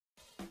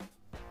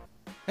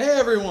Hey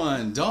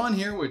everyone, Don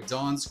here with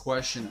Don's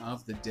question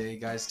of the day.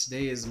 Guys,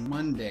 today is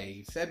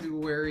Monday,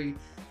 February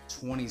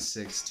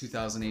 26,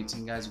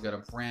 2018. Guys, we've got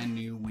a brand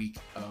new week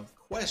of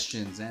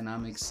questions and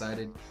I'm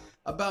excited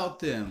about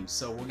them.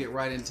 So we'll get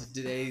right into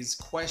today's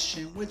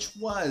question, which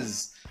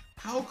was,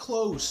 how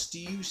close do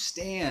you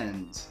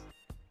stand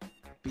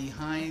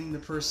behind the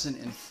person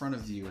in front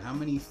of you? How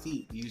many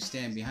feet do you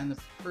stand behind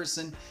the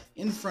person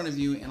in front of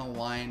you in a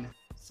line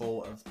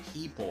full of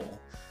people?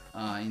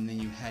 And then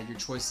you had your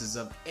choices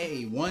of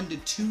A, 1 to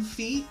 2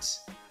 feet,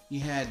 you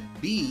had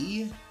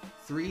B,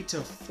 3 to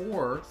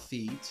 4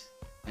 feet,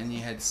 and you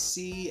had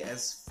C,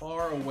 as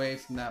far away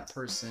from that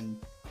person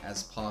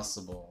as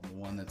possible, the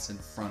one that's in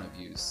front of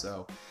you.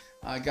 So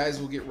guys,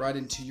 we'll get right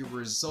into your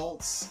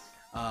results.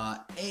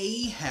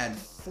 A had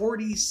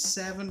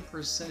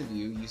 47% of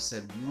you. You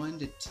said 1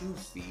 to 2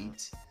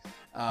 feet.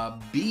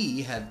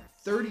 B had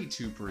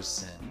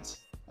 32%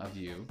 of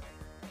you,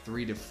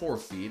 3 to 4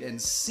 feet. And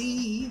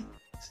C,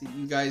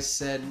 you guys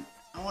said,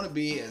 I want to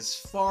be as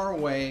far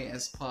away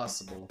as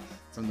possible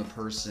from the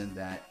person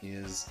that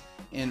is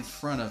in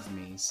front of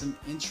me. Some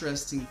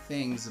interesting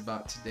things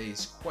about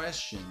today's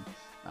question.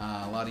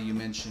 A lot of you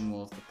mentioned,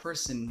 well, if the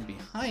person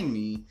behind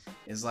me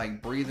is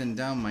like breathing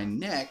down my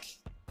neck,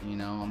 you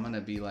know, I'm gonna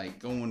be like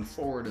going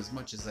forward as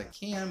much as I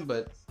can,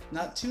 but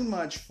not too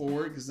much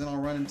forward, because then I'll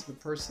run into the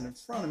person in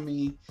front of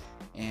me,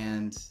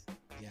 and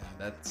yeah,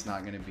 that's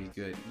not gonna be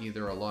good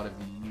either. A lot of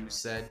you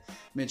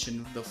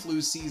mentioned the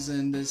flu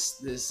season this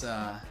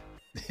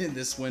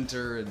this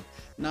winter, and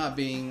not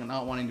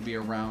wanting to be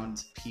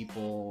around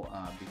people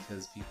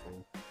because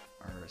people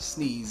are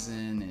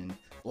sneezing and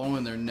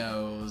blowing their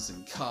nose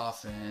and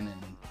coughing,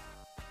 and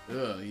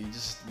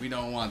we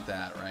don't want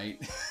that, right?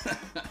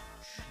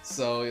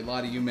 So a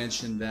lot of you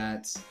mentioned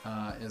that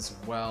as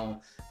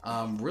well.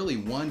 Really,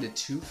 1 to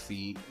 2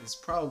 feet is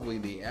probably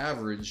the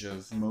average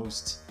of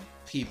most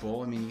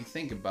people. I mean, you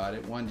think about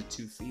it, 1 to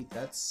 2 feet.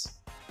 That's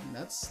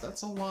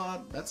a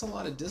lot. That's a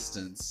lot of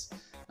distance.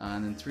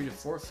 And then 3 to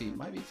 4 feet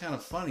might be kind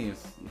of funny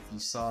if you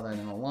saw that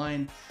in a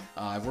line.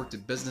 I've worked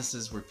at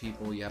businesses where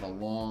you had a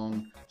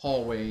long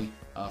hallway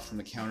from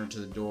the counter to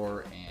the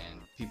door,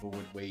 and people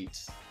would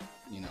wait,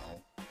 you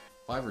know,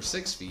 5 or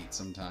 6 feet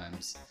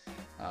sometimes.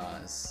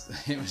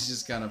 It was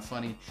just kind of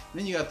funny. And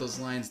then you got those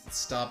lines that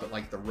stop at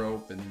like the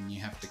rope, and then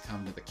you have to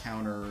come to the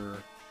counter,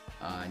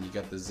 and you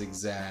got the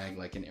zigzag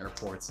like in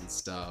airports and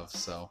stuff.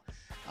 So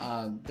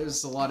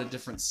there's a lot of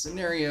different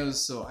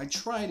scenarios. So I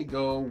try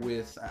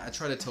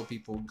to tell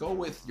people, go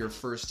with your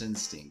first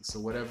instinct. So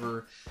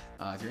whatever,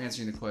 if you're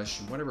answering the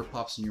question, whatever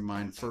pops in your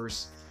mind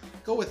first,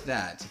 go with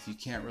that. If you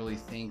can't really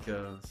think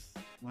of,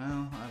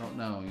 well, I don't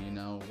know, you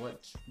know,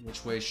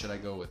 which way should I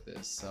go with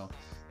this? So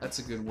that's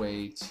a good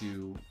way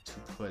to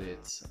put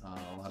it.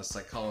 A lot of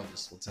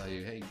psychologists will tell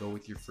you, hey, go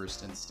with your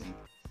first instinct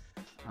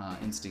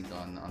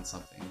on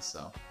something.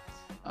 So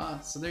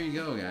so there you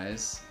go,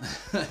 guys.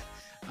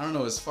 I don't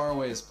know, as far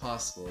away as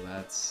possible.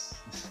 That's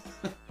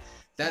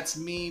that's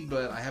me,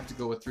 but I have to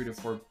go with 3 to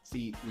 4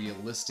 feet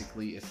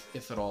realistically,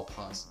 if at all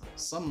possible.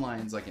 Some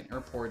lines, like in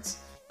airports,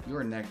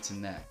 you're neck to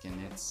neck, and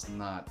it's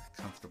not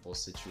a comfortable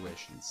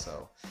situation.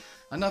 So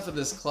enough of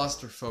this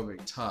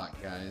claustrophobic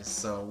talk, guys.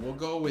 So we'll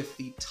go with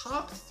the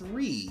top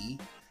 3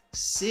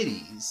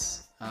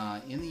 cities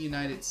in the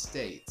United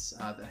States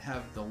that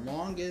have the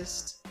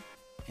longest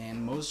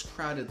and most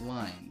crowded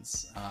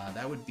lines.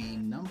 That would be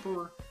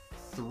number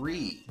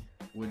 3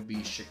 would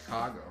be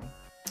Chicago.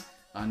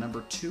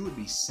 Number 2 would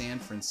be San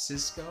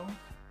Francisco.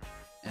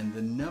 And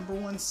the number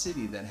 1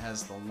 city that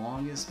has the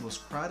longest,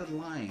 most crowded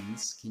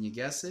lines, can you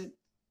guess it?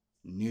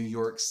 New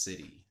York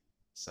City.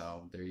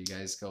 So there you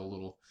guys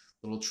go,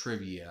 little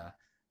trivia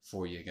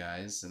for you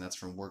guys, and that's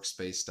from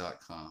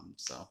workspace.com.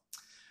 So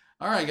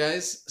all right,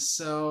 guys,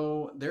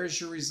 so there's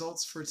your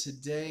results for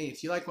today.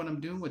 If you like what I'm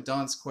doing with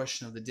Don's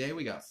question of the day,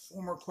 we got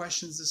 4 more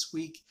questions this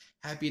week.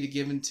 Happy to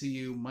give them to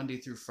you Monday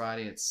through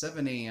Friday at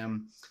 7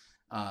 a.m.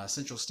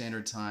 Central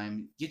Standard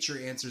Time. Get your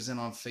answers in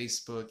on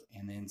Facebook,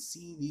 and then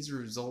see these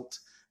result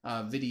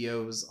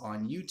videos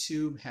on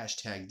YouTube,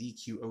 hashtag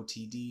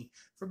DQOTD,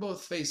 for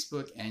both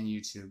Facebook and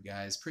YouTube,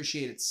 guys.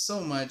 Appreciate it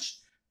so much.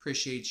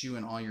 Appreciate you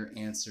and all your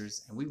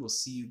answers, and we will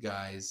see you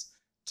guys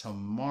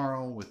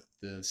tomorrow with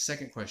the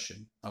second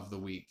question of the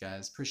week,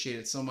 guys. Appreciate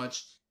it so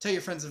much. Tell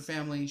your friends and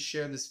family,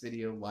 share this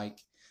video, like,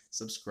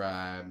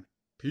 subscribe.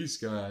 Peace,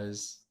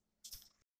 guys.